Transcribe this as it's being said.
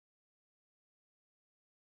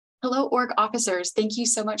Hello, org officers. Thank you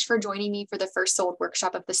so much for joining me for the first SOLD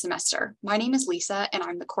workshop of the semester. My name is Lisa, and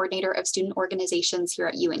I'm the coordinator of student organizations here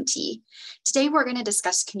at UNT. Today, we're going to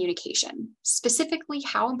discuss communication, specifically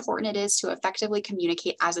how important it is to effectively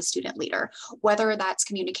communicate as a student leader, whether that's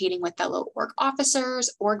communicating with fellow org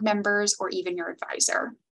officers, org members, or even your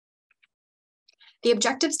advisor. The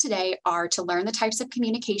objectives today are to learn the types of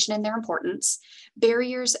communication and their importance,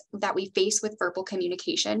 barriers that we face with verbal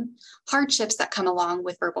communication, hardships that come along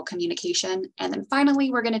with verbal communication, and then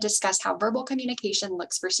finally, we're going to discuss how verbal communication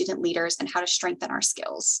looks for student leaders and how to strengthen our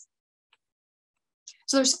skills.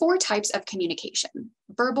 So there's 4 types of communication: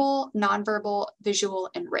 verbal, nonverbal,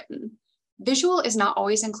 visual, and written. Visual is not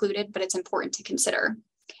always included, but it's important to consider.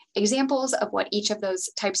 Examples of what each of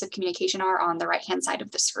those types of communication are on the right-hand side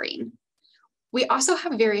of the screen. We also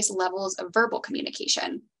have various levels of verbal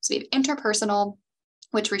communication. So we have interpersonal,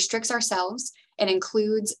 which restricts ourselves and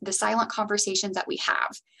includes the silent conversations that we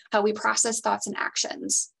have, how we process thoughts and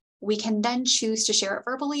actions. We can then choose to share it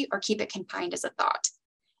verbally or keep it confined as a thought.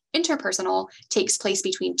 Interpersonal takes place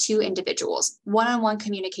between 2 individuals, one-on-one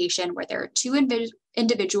communication where there are 2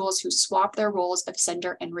 individuals who swap their roles of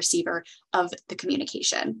sender and receiver of the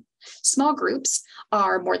communication. Small groups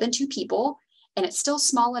are more than 2 people, and it's still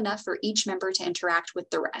small enough for each member to interact with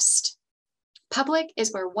the rest. Public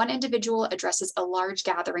is where one individual addresses a large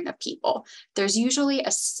gathering of people. There's usually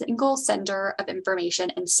a single sender of information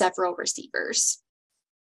and several receivers.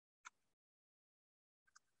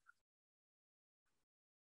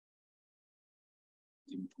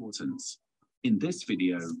 Importance. In this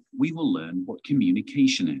video, we will learn what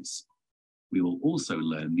communication is. We will also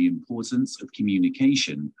learn the importance of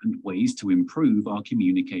communication and ways to improve our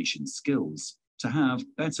communication skills to have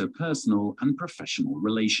better personal and professional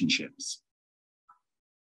relationships.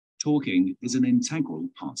 Talking is an integral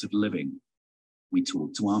part of living. We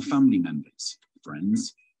talk to our family members,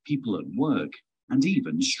 friends, people at work, and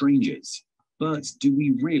even strangers. But do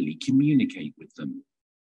we really communicate with them?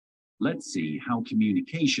 Let's see how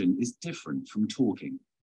communication is different from talking.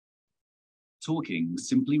 Talking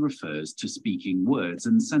simply refers to speaking words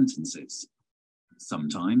and sentences.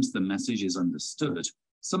 Sometimes the message is understood,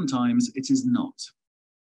 sometimes it is not.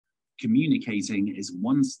 Communicating is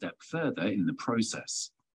one step further in the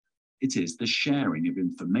process. It is the sharing of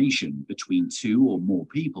information between 2 or more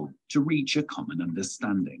people to reach a common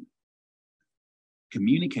understanding.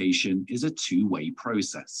 Communication is a 2-way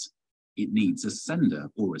process. It needs a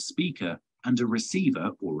sender or a speaker and a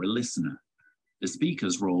receiver or a listener. The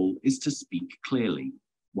speaker's role is to speak clearly,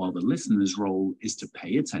 while the listener's role is to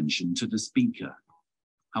pay attention to the speaker.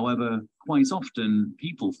 However, quite often,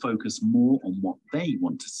 people focus more on what they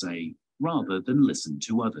want to say rather than listen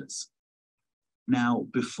to others. Now,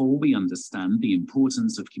 before we understand the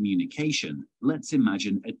importance of communication, let's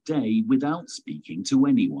imagine a day without speaking to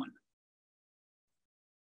anyone.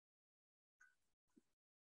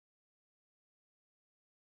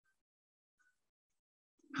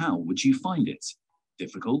 How would you find it?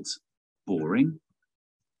 Difficult? Boring?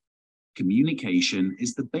 Communication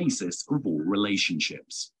is the basis of all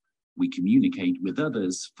relationships. We communicate with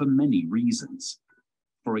others for many reasons.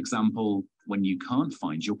 For example, when you can't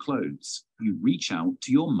find your clothes, you reach out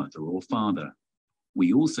to your mother or father.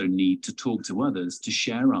 We also need to talk to others to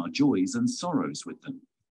share our joys and sorrows with them.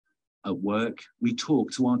 At work, we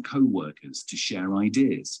talk to our co-workers to share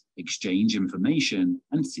ideas, exchange information,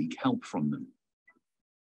 and seek help from them.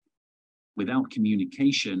 Without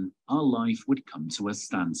communication, our life would come to a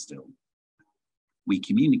standstill. We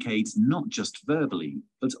communicate not just verbally,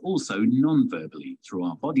 but also non-verbally through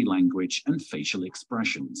our body language and facial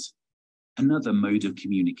expressions. Another mode of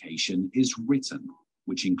communication is written,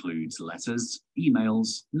 which includes letters,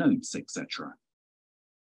 emails, notes, etc.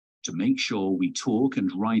 To make sure we talk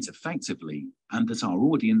and write effectively and that our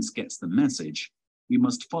audience gets the message, we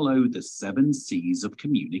must follow the 7 C's of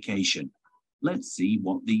communication. Let's see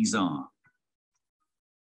what these are.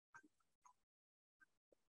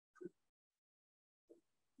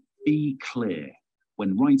 Be clear.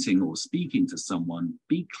 When writing or speaking to someone,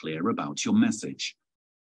 be clear about your message.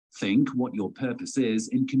 Think what your purpose is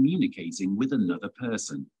in communicating with another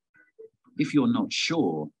person. If you're not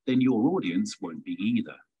sure, then your audience won't be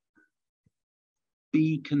either.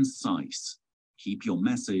 Be concise. Keep your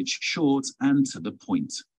message short and to the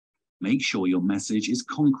point. Make sure your message is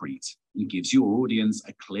concrete and gives your audience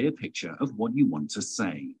a clear picture of what you want to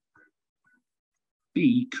say.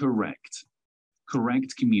 Be correct.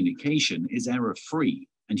 Correct communication is error-free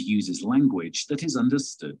and uses language that is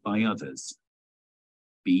understood by others.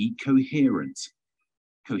 Be coherent.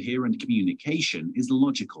 Coherent communication is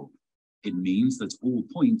logical. It means that all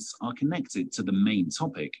points are connected to the main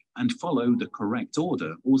topic and follow the correct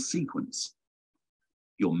order or sequence.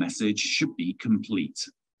 Your message should be complete.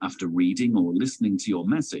 After reading or listening to your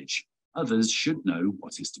message, others should know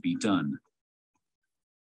what is to be done.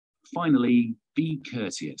 Finally, be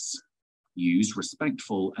courteous. Use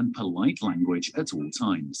respectful and polite language at all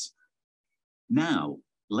times. Now,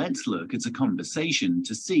 let's look at a conversation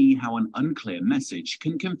to see how an unclear message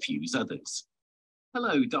can confuse others.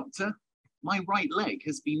 Hello, doctor. My right leg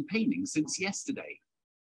has been paining since yesterday.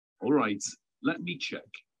 All right, let me check.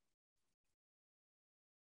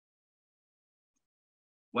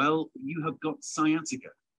 Well, you have got sciatica.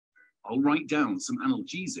 I'll write down some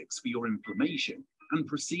analgesics for your inflammation and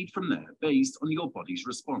proceed from there based on your body's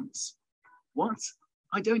response. What?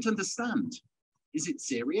 I don't understand. Is it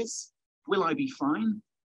serious? Will I be fine?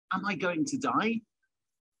 Am I going to die?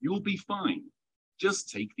 You'll be fine. Just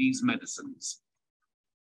take these medicines.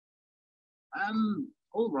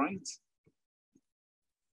 All right.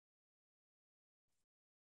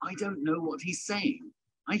 I don't know what he's saying.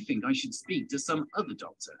 I think I should speak to some other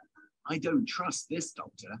doctor. I don't trust this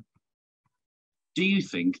doctor. Do you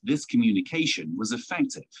think this communication was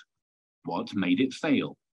effective? What made it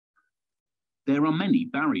fail? There are many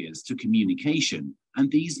barriers to communication,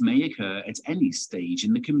 and these may occur at any stage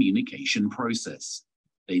in the communication process.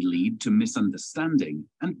 They lead to misunderstanding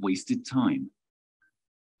and wasted time.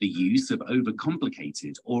 The use of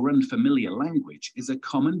overcomplicated or unfamiliar language is a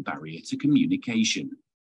common barrier to communication.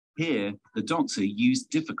 Here, the doctor used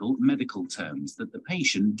difficult medical terms that the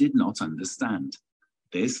patient did not understand.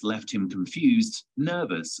 This left him confused,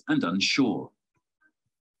 nervous, and unsure.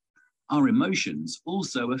 Our emotions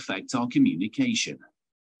also affect our communication.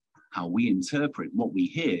 How we interpret what we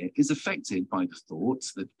hear is affected by the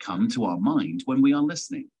thoughts that come to our mind when we are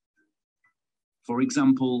listening. For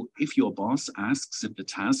example, if your boss asks if the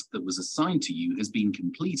task that was assigned to you has been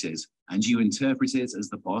completed and you interpret it as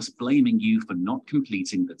the boss blaming you for not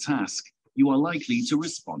completing the task, you are likely to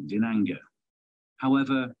respond in anger.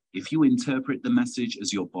 However, if you interpret the message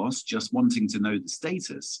as your boss just wanting to know the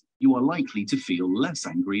status, you are likely to feel less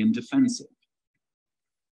angry and defensive.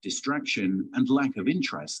 Distraction and lack of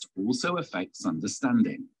interest also affects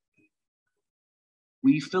understanding.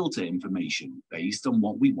 We filter information based on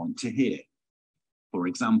what we want to hear. For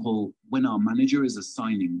example, when our manager is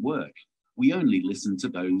assigning work, we only listen to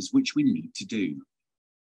those which we need to do.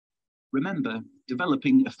 Remember,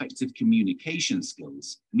 developing effective communication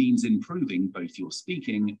skills means improving both your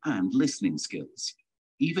speaking and listening skills.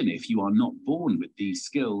 Even if you are not born with these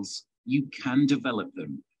skills, you can develop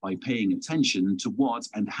them by paying attention to what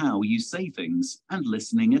and how you say things and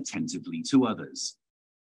listening attentively to others.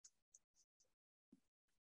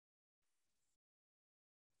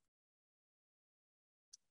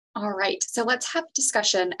 All right, so let's have a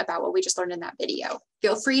discussion about what we just learned in that video.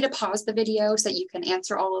 Feel free to pause the video so that you can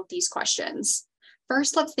answer all of these questions.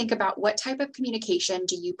 First, let's think about what type of communication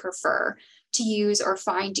do you prefer to use or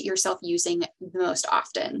find yourself using the most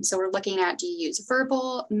often? So we're looking at, do you use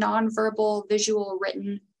verbal, nonverbal, visual,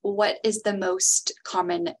 written? What is the most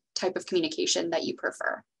common type of communication that you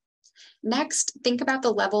prefer? Next, think about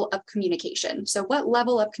the level of communication. So what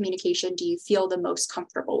level of communication do you feel the most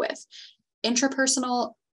comfortable with?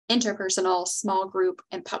 Intrapersonal, interpersonal, small group,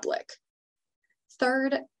 and public.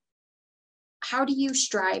 Third, how do you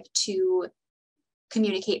strive to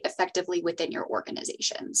communicate effectively within your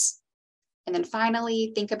organizations? And then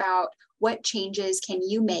finally, think about what changes can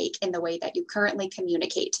you make in the way that you currently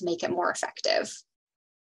communicate to make it more effective.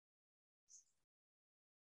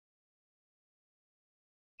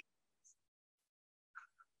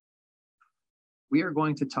 We are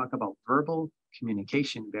going to talk about verbal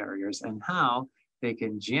communication barriers and how they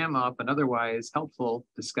can jam up an otherwise helpful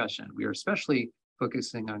discussion. We are especially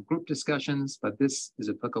focusing on group discussions, but this is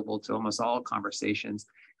applicable to almost all conversations.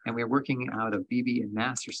 And we're working out of Beebe and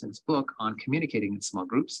Masterson's book on communicating in small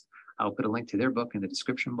groups. I'll put a link to their book in the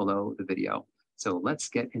description below the video. So let's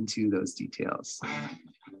get into those details.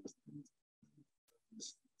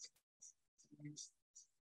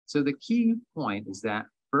 So the key point is that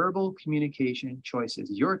verbal communication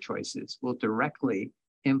choices, your choices, will directly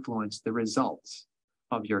influence the results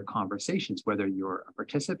of your conversations, whether you're a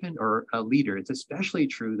participant or a leader. It's especially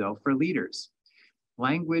true, though, for leaders.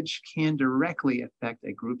 Language can directly affect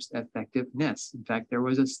a group's effectiveness. In fact, there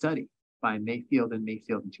was a study by Mayfield and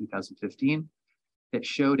Mayfield in 2015 that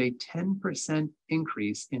showed a 10%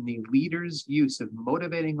 increase in the leader's use of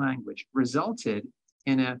motivating language resulted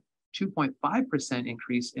in a 2.5%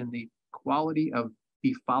 increase in the quality of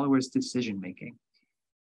the follower's decision-making.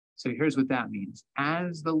 So here's what that means.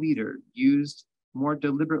 As the leader used more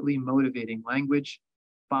deliberately motivating language,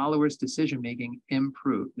 followers' decision-making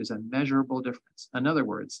improved. There's a measurable difference. In other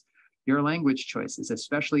words, your language choices,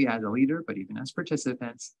 especially as a leader, but even as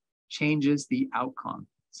participants, changes the outcome.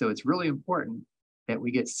 So it's really important that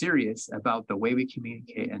we get serious about the way we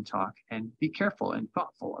communicate and talk and be careful and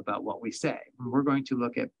thoughtful about what we say. And we're going to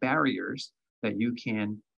look at barriers that you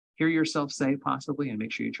can hear yourself say possibly and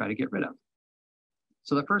make sure you try to get rid of.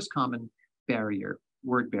 So the first common barrier,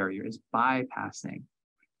 word barrier, is bypassing.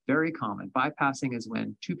 Very common. Bypassing is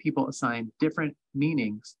when two people assign different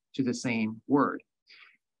meanings to the same word.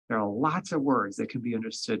 There are lots of words that can be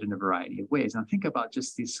understood in a variety of ways. Now think about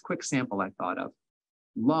just this quick sample I thought of.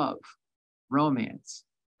 Love, romance,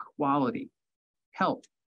 quality, help,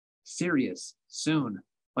 serious, soon.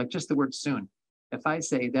 Like just the word soon. If I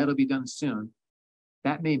say that'll be done soon,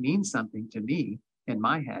 that may mean something to me in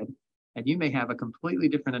my head, and you may have a completely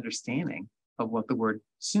different understanding of what the word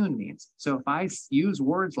soon means. So if I use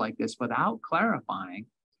words like this without clarifying,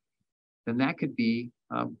 then that could be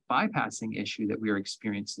a bypassing issue that we are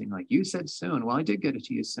experiencing. Like you said soon, well, I did get it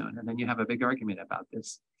to you soon. And then you have a big argument about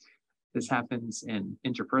this. This happens in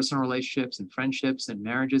interpersonal relationships and friendships and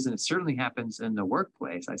marriages, and it certainly happens in the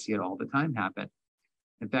workplace. I see it all the time happen.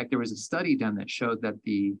 In fact, there was a study done that showed that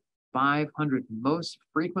the 500 most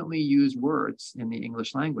frequently used words in the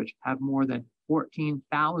English language have more than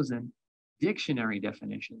 14,000 dictionary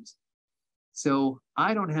definitions. So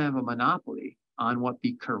I don't have a monopoly on what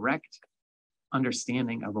the correct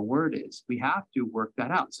understanding of a word is. We have to work that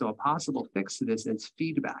out. So a possible fix to this is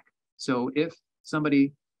feedback. So if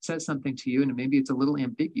somebody says something to you and maybe it's a little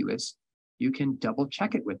ambiguous, you can double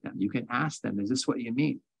check it with them. You can ask them, is this what you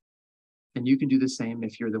mean? And you can do the same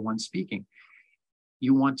if you're the one speaking.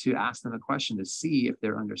 You want to ask them a question to see if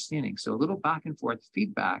they're understanding. So a little back and forth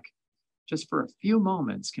feedback just for a few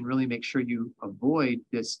moments can really make sure you avoid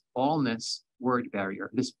this allness word barrier,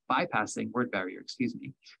 this bypassing word barrier, excuse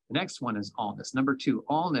me. The next one is allness. Number two,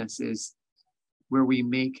 allness is where we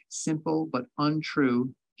make simple but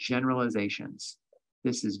untrue generalizations.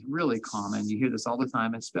 This is really common. You hear this all the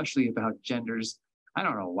time, especially about genders. I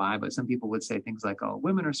don't know why, but some people would say things like, oh,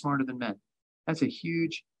 women are smarter than men. That's a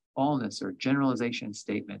huge allness or generalization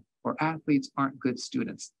statement, or athletes aren't good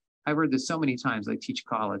students. I've heard this so many times. I teach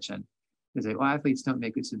college and they say, well, athletes don't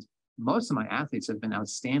make good students. Most of my athletes have been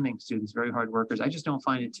outstanding students, very hard workers. I just don't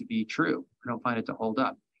find it to be true. I don't find it to hold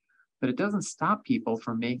up. But it doesn't stop people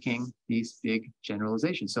from making these big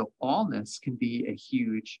generalizations. So allness can be a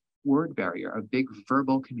huge word barrier, a big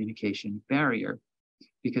verbal communication barrier,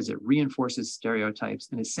 because it reinforces stereotypes.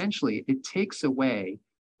 And essentially, it takes away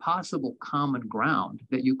possible common ground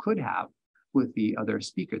that you could have with the other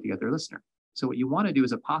speaker, the other listener. So what you want to do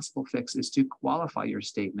as a possible fix is to qualify your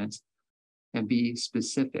statements and be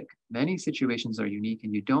specific. Many situations are unique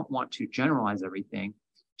and you don't want to generalize everything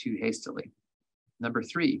too hastily. Number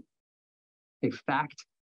three, a fact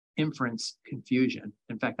inference confusion.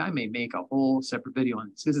 In fact, I may make a whole separate video on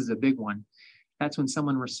this. This is a big one. That's when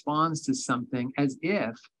someone responds to something as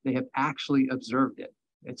if they have actually observed it.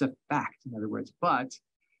 It's a fact, in other words, but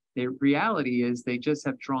the reality is they just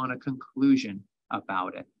have drawn a conclusion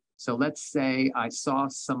about it. So let's say I saw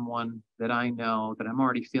someone that I know that I'm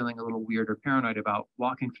already feeling a little weird or paranoid about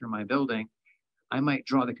walking through my building. I might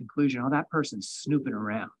draw the conclusion, oh, that person's snooping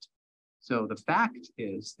around. So the fact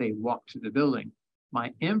is they walked through the building.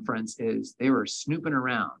 My inference is they were snooping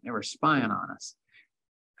around. They were spying on us.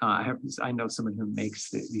 I know someone who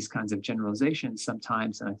makes these kinds of generalizations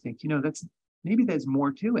sometimes, and I think, maybe there's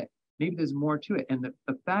more to it. Maybe there's more to it. And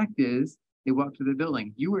the fact is they walked through the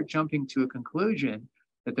building. You were jumping to a conclusion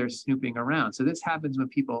that they're snooping around. So this happens when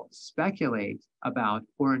people speculate about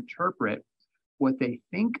or interpret what they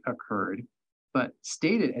think occurred, but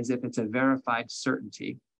state it as if it's a verified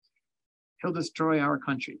certainty. He'll destroy our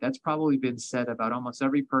country. That's probably been said about almost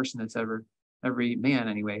every person that's ever, every man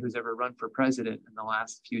anyway, who's ever run for president in the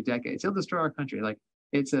last few decades. He'll destroy our country. Like,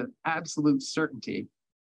 it's an absolute certainty,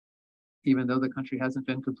 even though the country hasn't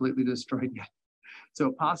been completely destroyed yet. So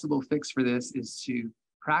a possible fix for this is to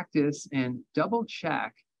practice and double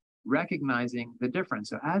check recognizing the difference.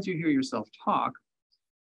 So as you hear yourself talk,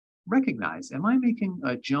 recognize, am I making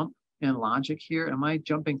a jump in logic here? Am I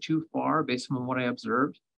jumping too far based on what I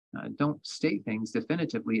observed? Don't state things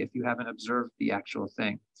definitively if you haven't observed the actual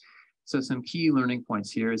thing. So some key learning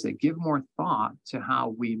points here is that give more thought to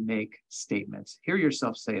how we make statements. Hear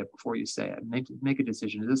yourself say it before you say it. Make a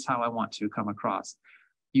decision. Is this how I want to come across?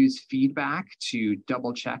 Use feedback to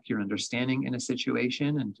double check your understanding in a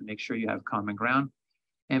situation and to make sure you have common ground.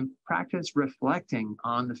 And practice reflecting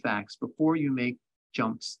on the facts before you make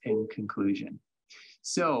jumps in conclusion.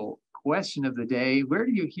 So, question of the day, where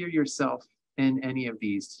do you hear yourself in any of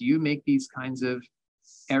these? Do you make these kinds of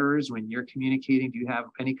errors when you're communicating? Do you have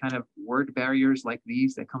any kind of word barriers like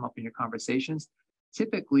these that come up in your conversations?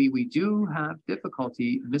 Typically, we do have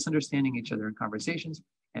difficulty misunderstanding each other in conversations,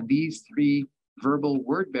 and these three verbal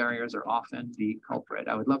word barriers are often the culprit.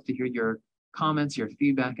 I would love to hear your comments, your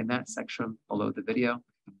feedback in that section below the video.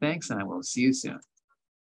 Thanks, and I will see you soon.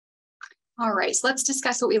 All right, so let's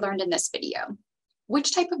discuss what we learned in this video.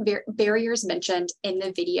 Which type of barriers mentioned in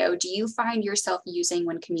the video do you find yourself using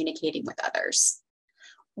when communicating with others?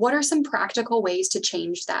 What are some practical ways to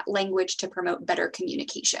change that language to promote better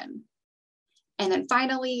communication? And then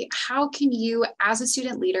finally, how can you, as a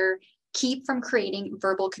student leader, keep from creating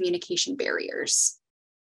verbal communication barriers?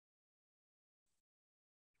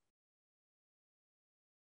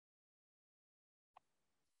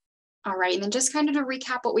 All right, and then just kind of to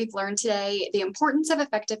recap what we've learned today, the importance of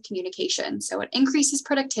effective communication. So it increases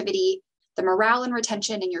productivity, the morale and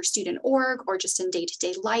retention in your student org or just in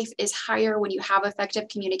day-to-day life is higher when you have effective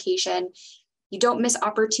communication. You don't miss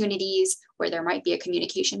opportunities where there might be a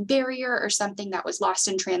communication barrier or something that was lost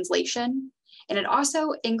in translation. And it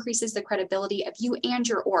also increases the credibility of you and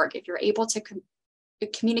your org. If you're able to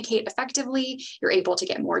communicate effectively, you're able to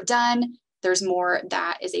get more done. There's more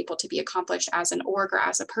that is able to be accomplished as an org or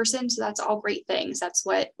as a person. So that's all great things. That's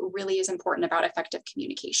what really is important about effective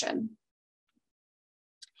communication.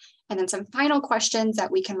 And then some final questions that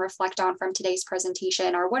we can reflect on from today's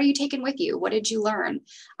presentation are, what are you taking with you? What did you learn?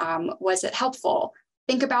 Was it helpful?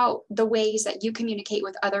 Think about the ways that you communicate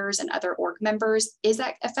with others and other org members. Is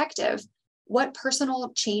that effective? What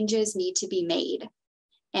personal changes need to be made?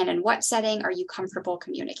 And in what setting are you comfortable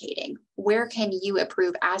communicating? Where can you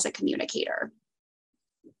improve as a communicator?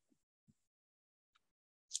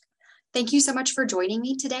 Thank you so much for joining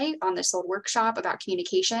me today on this old workshop about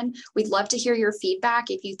communication. We'd love to hear your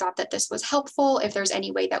feedback if you thought that this was helpful, if there's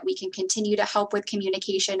any way that we can continue to help with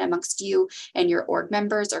communication amongst you and your org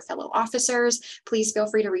members or fellow officers. Please feel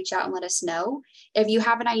free to reach out and let us know. If you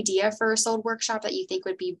have an idea for a SOLD workshop that you think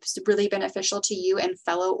would be really beneficial to you and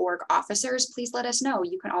fellow org officers, please let us know.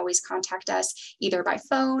 You can always contact us either by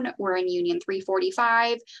phone, we're in Union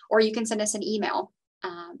 345, or you can send us an email.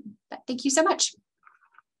 But thank you so much.